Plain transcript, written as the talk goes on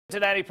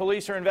Cincinnati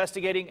police are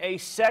investigating a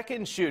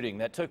second shooting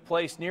that took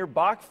place near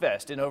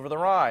Bockfest in Over the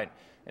Rhine.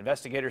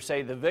 Investigators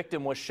say the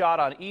victim was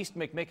shot on East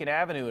McMicken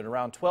Avenue at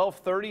around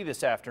 12:30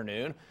 this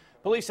afternoon.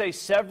 Police say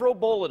several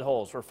bullet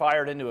holes were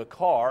fired into a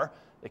car.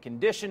 The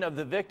condition of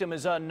the victim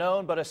is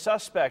unknown, but a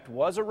suspect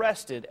was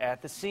arrested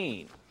at the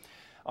scene.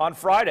 On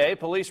Friday,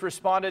 police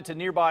responded to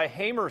nearby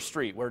Hamer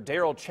Street, where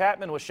Daryl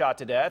Chapman was shot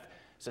to death.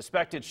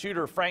 Suspected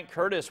shooter Frank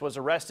Curtis was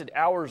arrested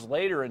hours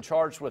later and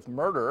charged with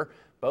murder.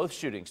 Both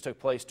shootings took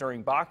place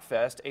during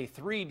Bockfest, a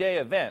three-day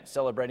event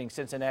celebrating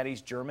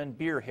Cincinnati's German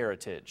beer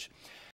heritage.